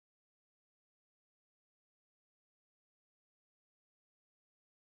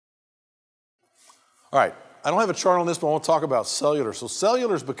All right, I don't have a chart on this, but I want to talk about cellular. So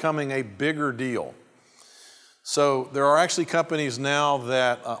cellular is becoming a bigger deal. So there are actually companies now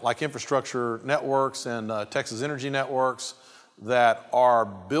that, like Infrastructure Networks and Texas Energy Networks, that are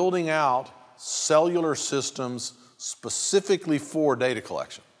building out cellular systems specifically for data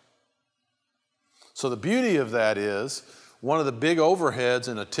collection. So the beauty of that is, one of the big overheads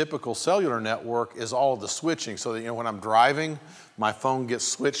in a typical cellular network is all of the switching. So that, when I'm driving, my phone gets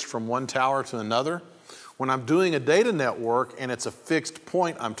switched from one tower to another. When I'm doing a data network and it's a fixed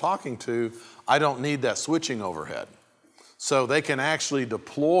point I'm talking to, I don't need that switching overhead. So they can actually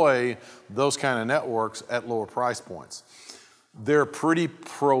deploy those kind of networks at lower price points. They're pretty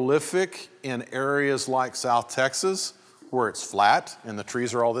prolific in areas like South Texas, where it's flat and the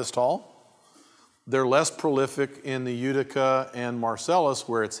trees are all this tall. They're less prolific in the Utica and Marcellus,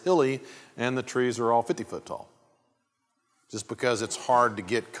 where it's hilly and the trees are all 50-foot tall. Just because it's hard to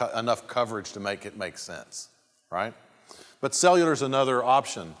get enough coverage to make it make sense, right? But cellular is another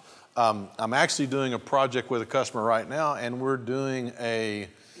option. I'm actually doing a project with a customer right now, and we're doing a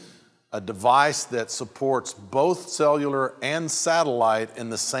device that supports both cellular and satellite in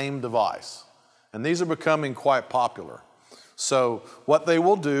the same device. And these are becoming quite popular. So what they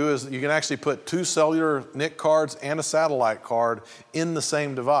will do is you can actually put two cellular NIC cards and a satellite card in the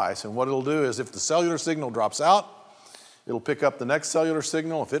same device. And what it'll do is if the cellular signal drops out, it'll pick up the next cellular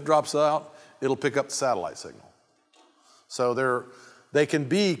signal. If it drops out, it'll pick up the satellite signal. So they can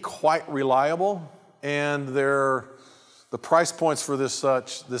be quite reliable, and the price points for this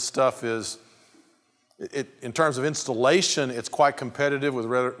stuff is, in terms of installation, it's quite competitive with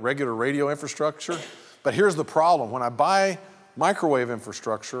regular radio infrastructure. But here's the problem. When I buy microwave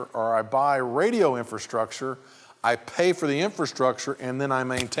infrastructure or I buy radio infrastructure, I pay for the infrastructure and then I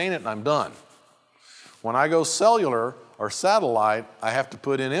maintain it and I'm done. When I go cellular or satellite, I have to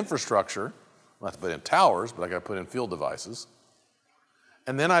put in infrastructure. I have to put in towers, but I got to put in field devices.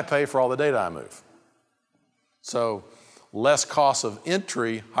 And then I pay for all the data I move. So less cost of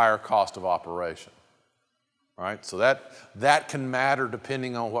entry, higher cost of operation. All right, so that can matter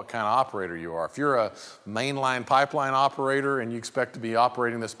depending on what kind of operator you are. If you're a mainline pipeline operator and you expect to be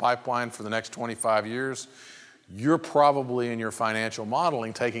operating this pipeline for the next 25 years, you're probably in your financial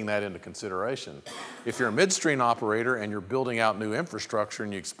modeling taking that into consideration. If you're a midstream operator and you're building out new infrastructure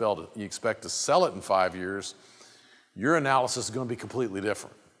and you expect to sell it in 5 years, your analysis is going to be completely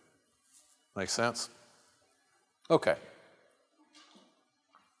different. Make sense? Okay.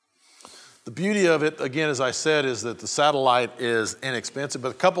 The beauty of it, again, as I said, is that the satellite is inexpensive,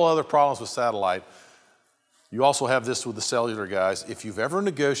 but a couple other problems with satellite. You also have this with the cellular guys. If you've ever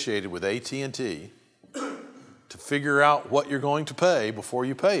negotiated with AT&T to figure out what you're going to pay before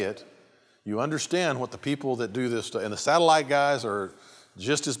you pay it, you understand what the people that do this, and the satellite guys are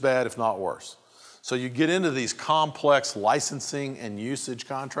just as bad, if not worse. So you get into these complex licensing and usage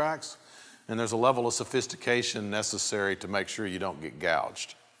contracts, and there's a level of sophistication necessary to make sure you don't get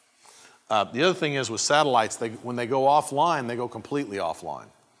gouged. The other thing is with satellites, when they go offline, they go completely offline.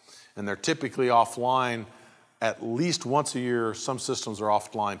 And they're typically offline at least once a year. Some systems are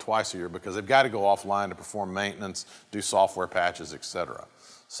offline twice a year because they've got to go offline to perform maintenance, do software patches, et cetera.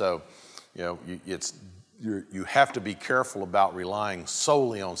 So, you have to be careful about relying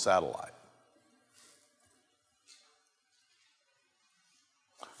solely on satellite.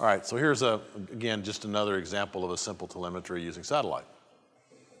 All right, so here's, again, just another example of a simple telemetry using satellite.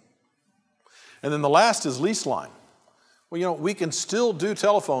 And then the last is lease line. Well, we can still do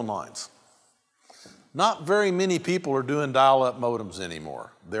telephone lines. Not very many people are doing dial-up modems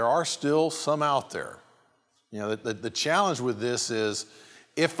anymore. There are still some out there. The challenge with this is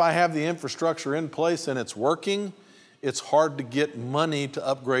if I have the infrastructure in place and it's working, it's hard to get money to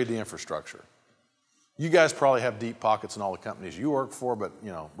upgrade the infrastructure. You guys probably have deep pockets in all the companies you work for, but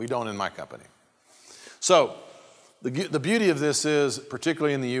we don't in my company. So the beauty of this is,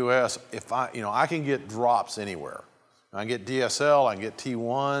 particularly in the U.S., if I can get drops anywhere. I can get DSL, I can get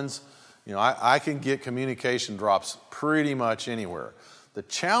T1s, I can get communication drops pretty much anywhere. The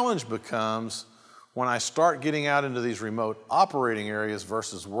challenge becomes when I start getting out into these remote operating areas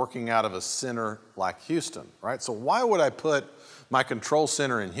versus working out of a center like Houston, right? So why would I put my control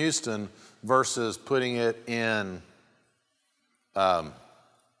center in Houston versus putting it in,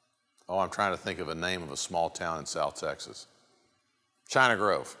 I'm trying to think of a name of a small town in South Texas. China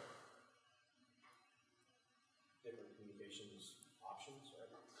Grove. Different communications options,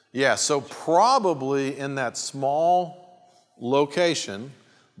 right? Yeah, so probably in that small location,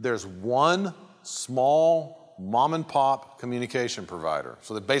 there's one small mom and pop communication provider.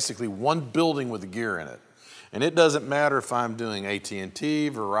 So they're basically one building with the gear in it. And it doesn't matter if I'm doing AT&T,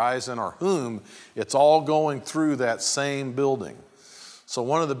 Verizon, or whom, it's all going through that same building. So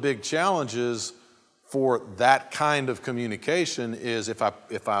one of the big challenges for that kind of communication is if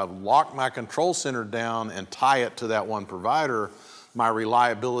I lock my control center down and tie it to that one provider, my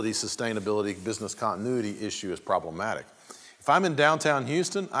reliability, sustainability, business continuity issue is problematic. If I'm in downtown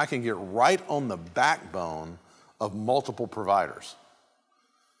Houston, I can get right on the backbone of multiple providers.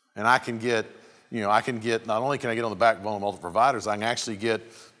 And I can get, not only can I get on the backbone of multiple providers, I can actually get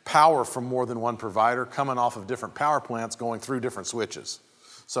power from more than one provider coming off of different power plants going through different switches.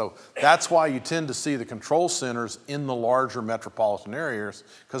 So that's why you tend to see the control centers in the larger metropolitan areas,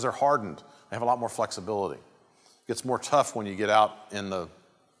 because they're hardened. They have a lot more flexibility. It gets more tough when you get out in the,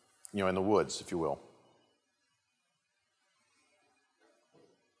 in the woods, if you will.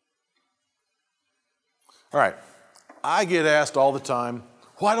 All right, I get asked all the time,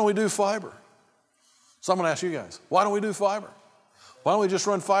 why don't we do fiber? So I'm going to ask you guys, why don't we do fiber? Why don't we just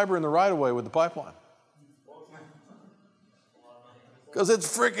run fiber in the right-of-way with the pipeline? Because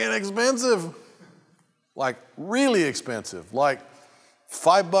it's freaking expensive. Like really expensive, like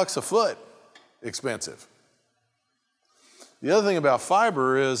 $5 a foot expensive. The other thing about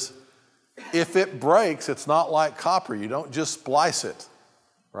fiber is if it breaks, it's not like copper. You don't just splice it.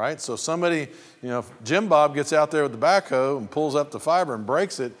 Right? So somebody, if Jim Bob gets out there with the backhoe and pulls up the fiber and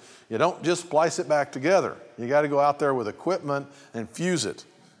breaks it, you don't just splice it back together. You got to go out there with equipment and fuse it.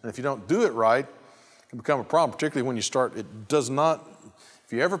 And if you don't do it right, it can become a problem, particularly when you start, it does not,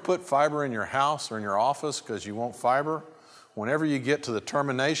 if you ever put fiber in your house or in your office because you want fiber, whenever you get to the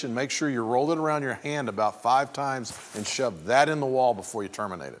termination, make sure you roll it around your hand about 5 times and shove that in the wall before you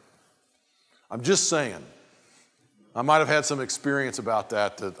terminate it. I'm just saying. I might have had some experience about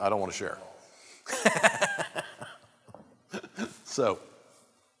that I don't want to share. So,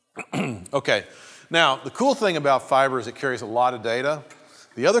 okay. Now, the cool thing about fiber is it carries a lot of data.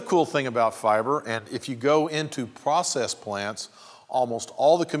 The other cool thing about fiber, and if you go into process plants, almost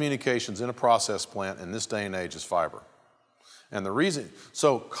all the communications in a process plant in this day and age is fiber. And the reason,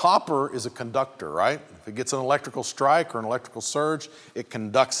 so copper is a conductor, right? If it gets an electrical strike or an electrical surge, it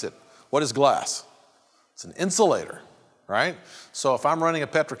conducts it. What is glass? It's an insulator, right? So if I'm running a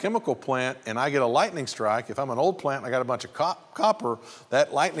petrochemical plant and I get a lightning strike, if I'm an old plant and I got a bunch of copper,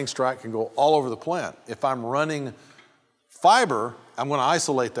 that lightning strike can go all over the plant. If I'm running fiber, I'm going to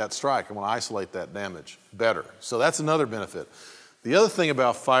isolate that strike. I'm going to isolate that damage better. So that's another benefit. The other thing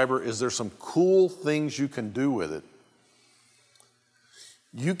about fiber is there's some cool things you can do with it.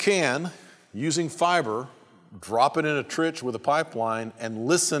 You can, using fiber, drop it in a trench with a pipeline and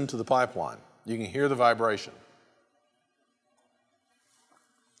listen to the pipeline. You can hear the vibration.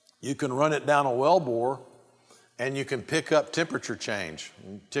 You can run it down a well bore and you can pick up temperature change.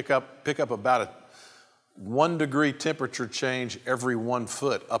 Pick up about a 1 degree temperature change every 1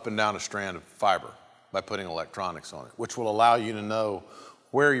 foot up and down a strand of fiber by putting electronics on it, which will allow you to know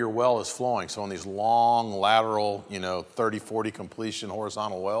where your well is flowing. So on these long lateral, 30, 40 completion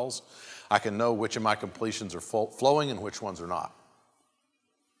horizontal wells, I can know which of my completions are flowing and which ones are not.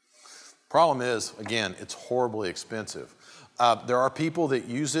 Problem is, again, it's horribly expensive. There are people that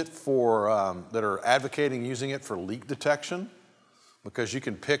use it for, that are advocating using it for leak detection because you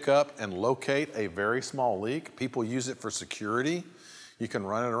can pick up and locate a very small leak. People use it for security. You can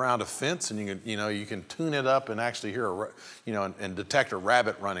run it around a fence and you can tune it up and actually hear and detect a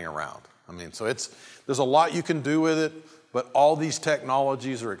rabbit running around. I mean, so there's a lot you can do with it, but all these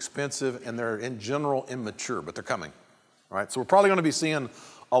technologies are expensive and they're in general immature, but they're coming, right? So we're probably going to be seeing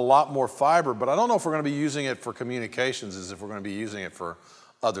a lot more fiber, but I don't know if we're going to be using it for communications as if we're going to be using it for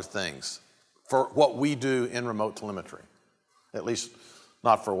other things, for what we do in remote telemetry. At least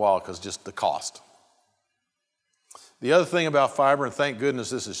not for a while because just the cost. The other thing about fiber, and thank goodness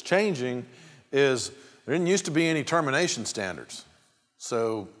this is changing, is there didn't used to be any termination standards.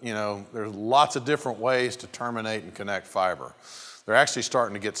 So, there's lots of different ways to terminate and connect fiber. They're actually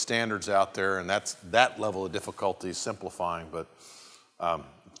starting to get standards out there, and that level of difficulty is simplifying, but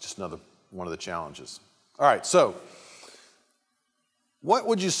just another one of the challenges. All right, so what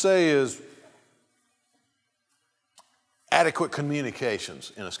would you say is adequate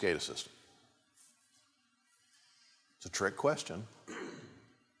communications in a SCADA system? It's a trick question.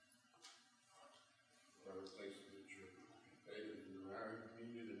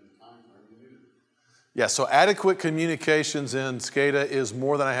 Yeah, so adequate communications in SCADA is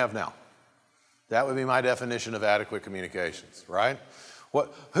more than I have now. That would be my definition of adequate communications, right?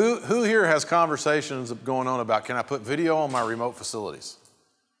 Who here has conversations going on about, can I put video on my remote facilities?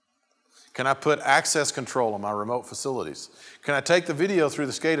 Can I put access control on my remote facilities? Can I take the video through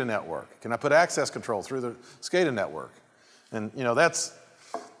the SCADA network? Can I put access control through the SCADA network? And you know,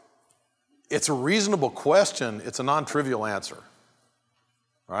 it's a reasonable question, it's a non-trivial answer,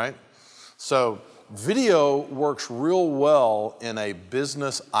 right? So video works real well in a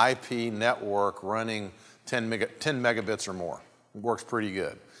business IP network running 10 megabits or more. It works pretty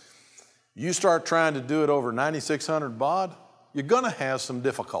good. You start trying to do it over 9600 baud, you're gonna have some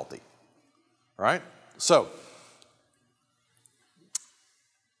difficulty, right? So,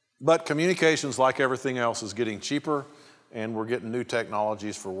 but communications, like everything else, is getting cheaper, and we're getting new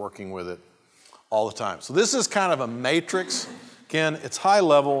technologies for working with it all the time. So this is kind of a matrix. Again, it's high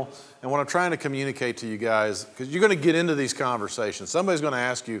level, and what I'm trying to communicate to you guys, because you're going to get into these conversations, somebody's going to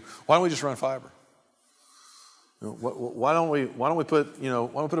ask you, why don't we just run fiber? Why don't we put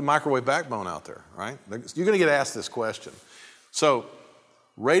a microwave backbone out there, right? You're going to get asked this question. So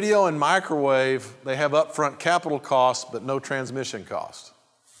radio and microwave, they have upfront capital costs, but no transmission cost.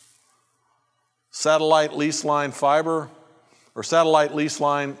 Satellite lease line fiber, or satellite lease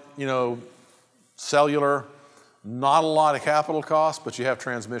line, cellular, not a lot of capital costs, but you have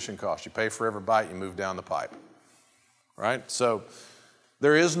transmission costs. You pay for every byte you move down the pipe, right? So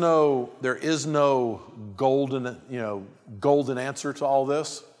there is no golden answer to all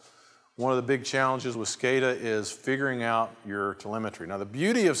this. One of the big challenges with SCADA is figuring out your telemetry. Now the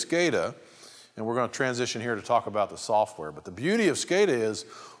beauty of SCADA, and we're going to transition here to talk about the software, but the beauty of SCADA is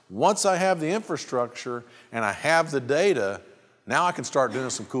once I have the infrastructure and I have the data, now I can start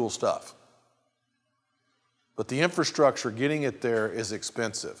doing some cool stuff. But the infrastructure, getting it there is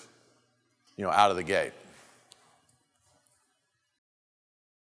expensive, out of the gate.